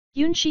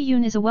Yoon Shi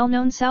Yoon is a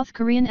well-known South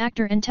Korean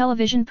actor and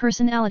television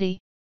personality.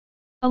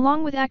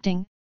 Along with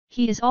acting,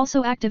 he is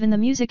also active in the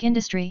music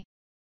industry.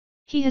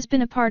 He has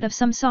been a part of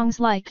some songs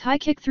like High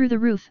Kick Through the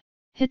Roof,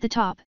 Hit the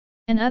Top,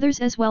 and others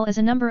as well as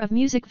a number of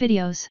music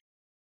videos.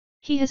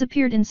 He has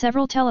appeared in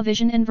several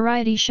television and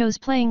variety shows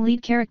playing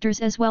lead characters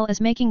as well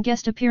as making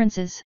guest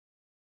appearances.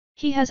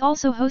 He has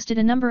also hosted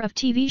a number of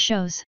TV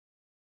shows.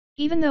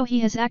 Even though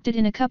he has acted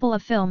in a couple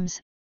of films,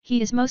 he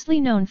is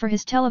mostly known for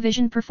his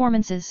television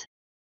performances.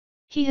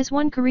 He has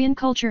won Korean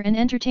Culture and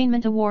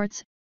Entertainment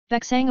Awards,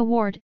 Baeksang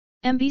Award,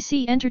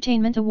 MBC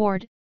Entertainment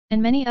Award,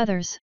 and many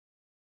others.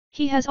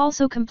 He has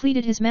also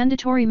completed his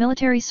mandatory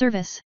military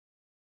service.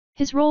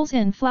 His roles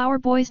in Flower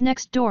Boys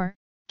Next Door,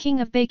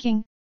 King of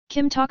Baking,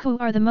 Kim Tak-woo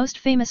are the most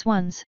famous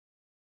ones.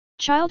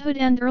 Childhood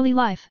and early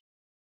life.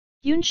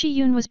 Yoon Shi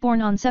Yoon was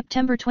born on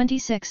September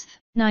 26,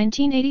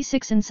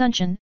 1986 in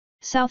Suncheon,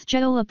 South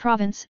Jeolla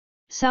Province,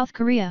 South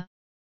Korea.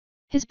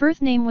 His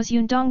birth name was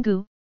Yoon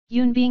Dong-gu,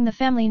 Yoon being the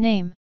family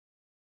name.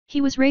 He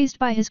was raised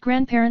by his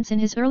grandparents in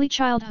his early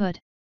childhood.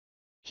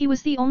 He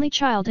was the only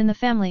child in the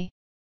family.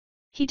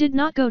 He did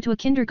not go to a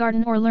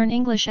kindergarten or learn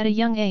English at a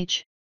young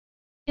age.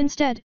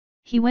 Instead,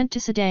 he went to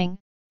Sedang,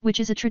 which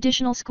is a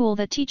traditional school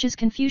that teaches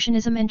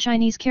Confucianism and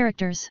Chinese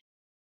characters.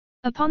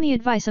 Upon the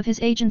advice of his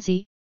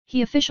agency,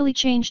 he officially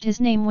changed his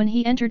name when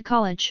he entered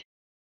college.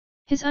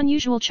 His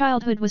unusual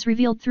childhood was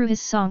revealed through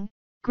his song,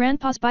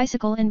 Grandpa's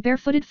Bicycle and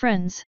Barefooted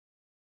Friends.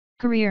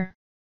 Career.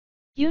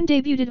 Yoon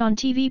debuted on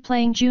TV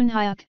playing Jun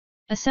Hyuk,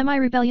 a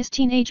semi-rebellious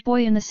teenage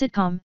boy in the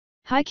sitcom,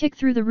 High Kick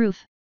Through the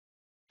Roof.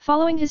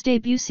 Following his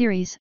debut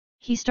series,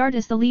 he starred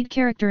as the lead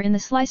character in the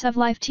Slice of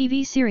Life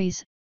TV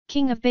series,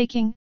 King of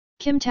Baking,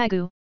 Kim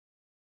Tak-woo.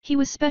 He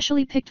was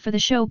specially picked for the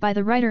show by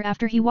the writer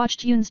after he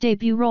watched Yoon's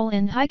debut role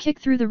in High Kick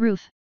Through the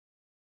Roof.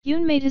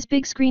 Yoon made his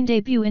big screen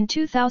debut in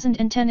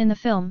 2010 in the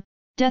film,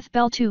 Death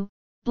Bell 2,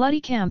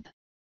 Bloody Camp.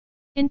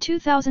 In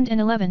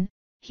 2011,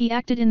 he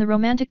acted in the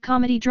romantic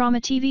comedy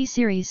drama TV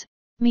series,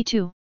 Me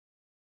Too.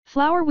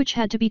 Flower, which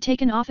had to be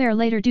taken off air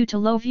later due to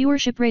low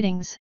viewership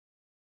ratings.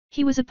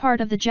 He was a part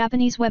of the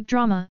Japanese web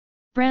drama,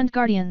 Brand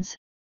Guardians.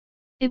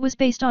 It was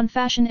based on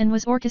fashion and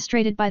was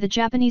orchestrated by the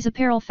Japanese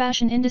Apparel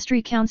Fashion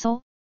Industry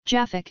Council,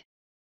 JAFIC.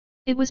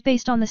 It was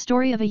based on the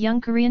story of a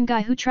young Korean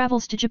guy who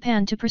travels to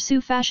Japan to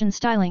pursue fashion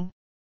styling.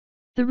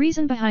 The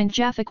reason behind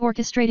JAFIC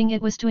orchestrating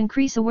it was to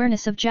increase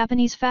awareness of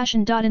Japanese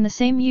fashion. In the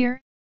same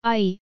year,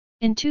 i.e.,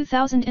 in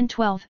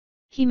 2012,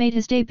 he made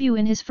his debut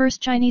in his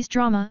first Chinese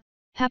drama,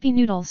 Happy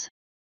Noodles.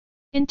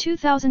 In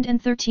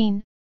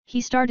 2013,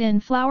 he starred in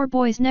Flower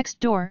Boys Next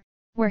Door,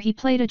 where he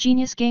played a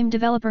genius game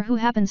developer who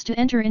happens to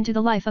enter into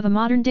the life of a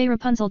modern-day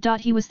Rapunzel.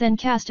 He was then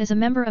cast as a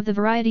member of the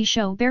variety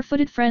show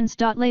Barefooted Friends.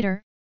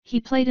 Later,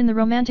 he played in the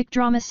romantic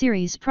drama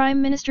series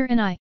Prime Minister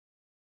and I.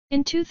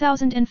 In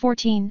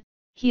 2014,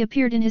 he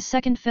appeared in his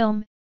second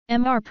film,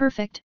 Mr.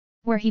 Perfect,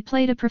 where he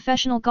played a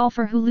professional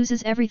golfer who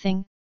loses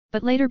everything,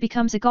 but later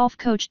becomes a golf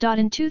coach.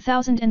 In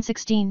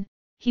 2016,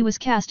 he was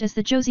cast as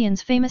the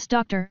Joseon's famous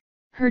doctor,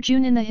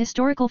 Jun in the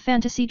historical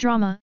fantasy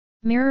drama,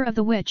 Mirror of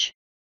the Witch.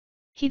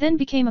 He then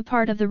became a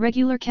part of the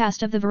regular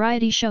cast of the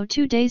variety show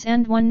 2 Days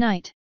and One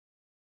Night.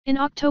 In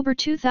October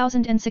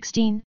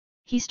 2016,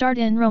 he starred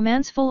in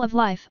Romance Full of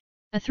Life,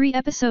 a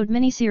 3-episode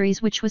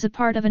miniseries which was a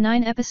part of a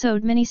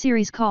 9-episode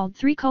miniseries called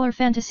Three Color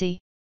Fantasy.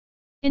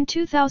 In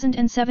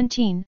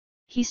 2017,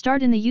 he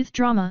starred in the youth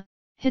drama,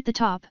 Hit the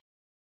Top.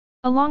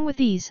 Along with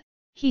these,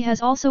 he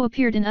has also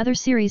appeared in other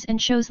series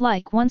and shows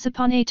like Once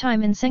Upon a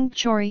Time in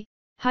Sanctuary,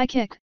 High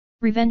Kick,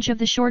 Revenge of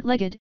the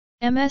Short-Legged,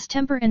 MS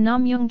Temper and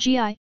Nam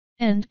Young-gi,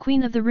 and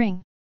Queen of the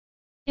Ring.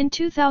 In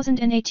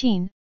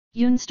 2018,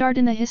 Yoon starred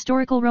in the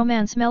historical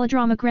romance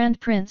melodrama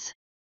Grand Prince.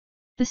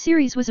 The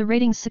series was a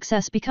ratings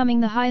success, becoming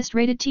the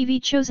highest-rated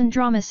TV chosen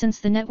drama since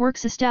the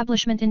network's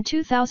establishment in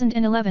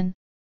 2011.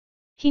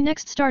 He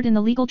next starred in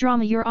the legal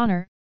drama Your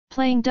Honor,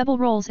 playing double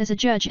roles as a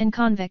judge and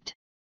convict.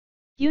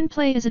 Yoon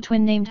play as a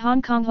twin named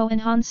Han Kang-ho and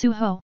Han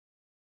Soo-ho.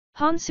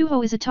 Han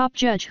Soo-ho is a top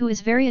judge who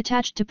is very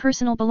attached to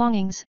personal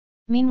belongings.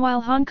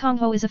 Meanwhile, Han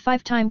Kang-ho is a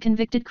 5-time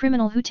convicted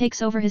criminal who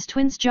takes over his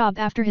twin's job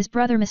after his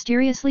brother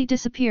mysteriously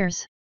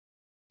disappears.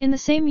 In the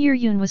same year,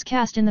 Yoon was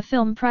cast in the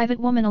film Private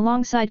Woman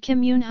alongside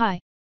Kim Yoon-hye.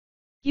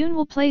 Yoon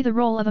will play the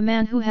role of a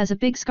man who has a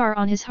big scar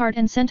on his heart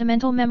and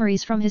sentimental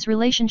memories from his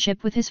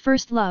relationship with his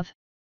first love.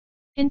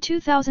 In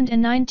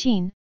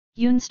 2019,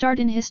 Yoon starred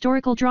in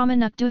historical drama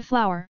Nuk Do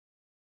Flower.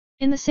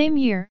 In the same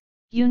year,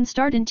 Yoon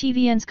starred in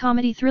TVN's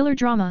comedy thriller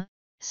drama,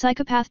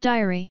 Psychopath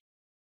Diary.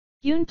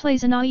 Yoon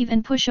plays a naive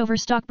and pushover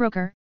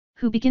stockbroker,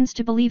 who begins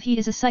to believe he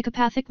is a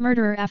psychopathic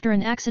murderer after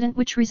an accident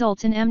which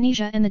results in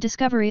amnesia and the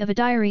discovery of a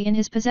diary in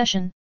his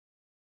possession.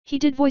 He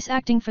did voice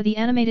acting for the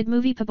animated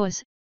movie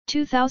Pabuz,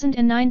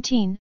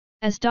 2019,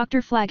 as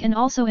Dr. Flag, and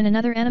also in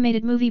another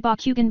animated movie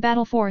Bakugan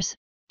Battle Force,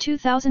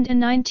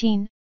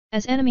 2019,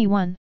 as Enemy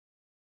 1.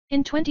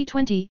 In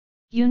 2020,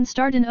 Yoon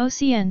starred in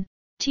OCN,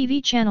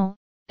 TV channel's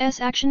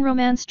action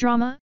romance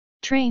drama,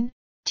 Train,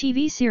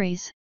 TV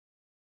series.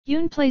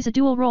 Yoon plays a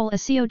dual role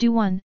as Seo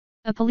Do-won,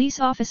 a police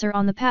officer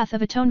on the path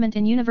of atonement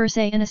in Universe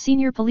A and a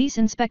senior police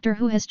inspector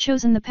who has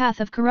chosen the path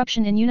of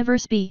corruption in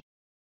Universe B.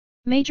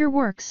 Major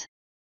works.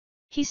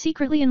 He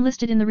secretly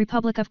enlisted in the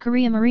Republic of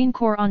Korea Marine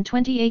Corps on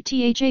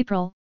 28th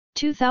April,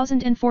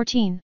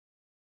 2014.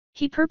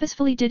 He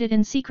purposefully did it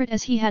in secret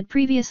as he had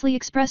previously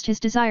expressed his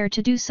desire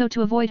to do so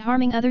to avoid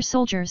harming other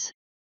soldiers.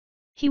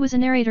 He was a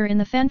narrator in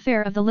the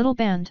fanfare of the little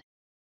band.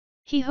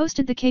 He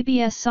hosted the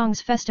KBS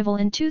Songs Festival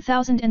in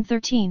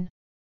 2013.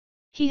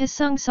 He has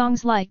sung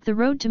songs like The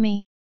Road to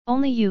Me,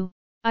 Only You,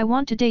 I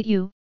Want to Date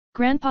You,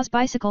 Grandpa's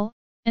Bicycle,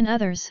 and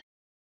others.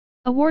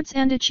 Awards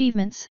and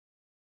achievements.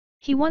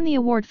 He won the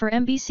award for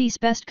MBC's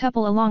Best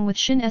Couple along with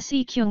Shin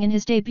Se-kyung in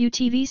his debut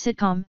TV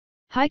sitcom,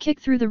 High Kick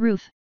Through the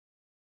Roof.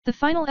 The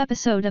final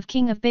episode of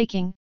King of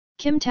Baking,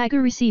 Kim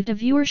Tae-gu received a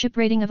viewership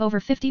rating of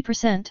over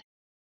 50%.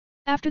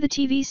 After the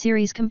TV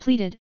series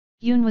completed,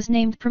 Yoon was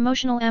named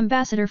promotional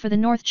ambassador for the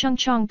North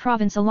Chungcheong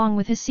province along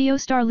with his CO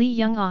star Lee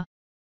Young-ah.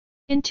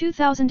 In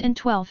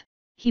 2012,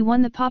 he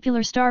won the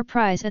Popular Star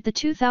Prize at the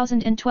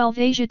 2012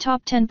 Asia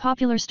Top 10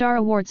 Popular Star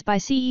Awards by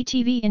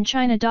CETV in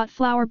China.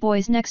 Flower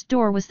Boys Next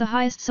Door was the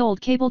highest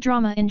sold cable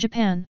drama in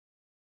Japan.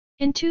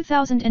 In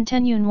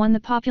 2010 Yoon won the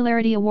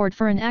Popularity Award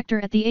for an actor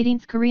at the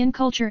 18th Korean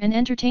Culture and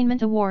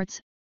Entertainment Awards,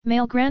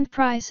 Male Grand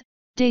Prize,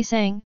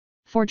 Daesang,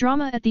 for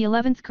drama at the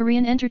 11th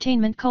Korean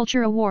Entertainment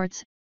Culture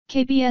Awards,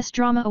 KBS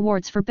Drama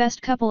Awards for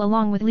Best Couple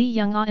along with Lee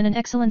Young-ah and an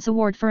Excellence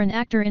Award for an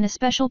actor in a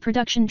special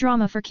production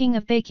drama for King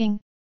of Baking,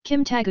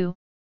 Kim Tae-gu.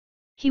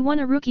 He won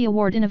a Rookie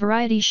Award in a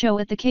variety show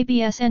at the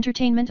KBS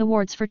Entertainment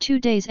Awards for 2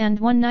 days and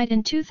 1 night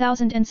in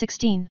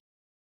 2016.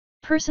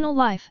 Personal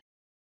life.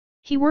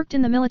 He worked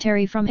in the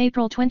military from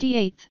April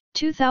 28,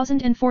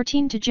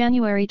 2014 to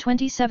January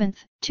 27,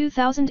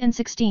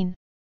 2016.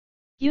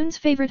 Yoon's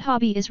favorite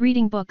hobby is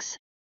reading books.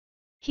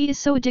 He is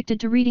so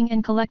addicted to reading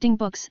and collecting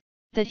books,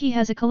 that he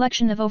has a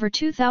collection of over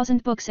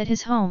 2,000 books at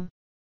his home.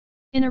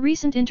 In a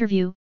recent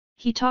interview,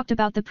 he talked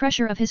about the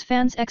pressure of his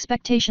fans'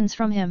 expectations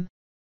from him.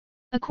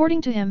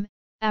 According to him,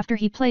 after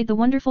he played the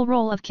wonderful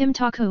role of Kim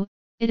Tae-gu,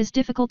 it is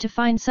difficult to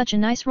find such a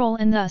nice role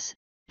and thus,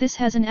 this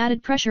has an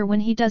added pressure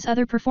when he does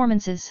other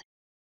performances.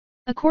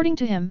 According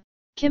to him,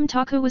 Kim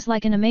Tae-gu was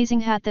like an amazing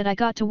hat that I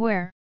got to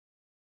wear.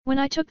 When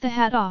I took the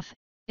hat off,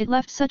 it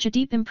left such a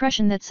deep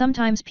impression that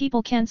sometimes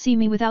people can't see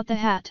me without the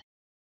hat.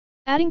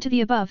 Adding to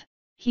the above,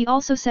 he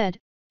also said,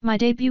 my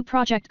debut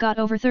project got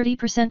over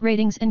 30%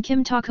 ratings and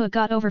Kim Tae-gu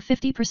got over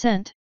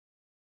 50%.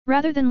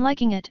 Rather than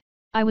liking it,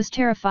 I was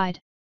terrified.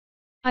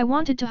 I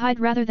wanted to hide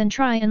rather than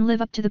try and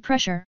live up to the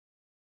pressure.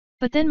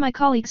 But then my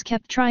colleagues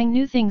kept trying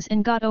new things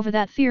and got over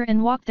that fear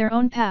and walked their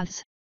own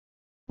paths.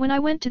 When I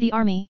went to the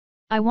army,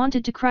 I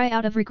wanted to cry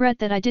out of regret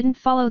that I didn't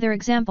follow their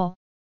example.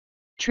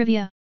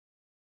 Trivia.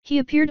 He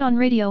appeared on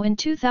radio in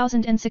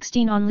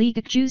 2016 on Lee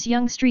Gak-ju's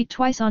Young Street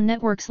twice on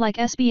networks like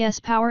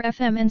SBS Power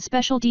FM and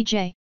Special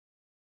DJ.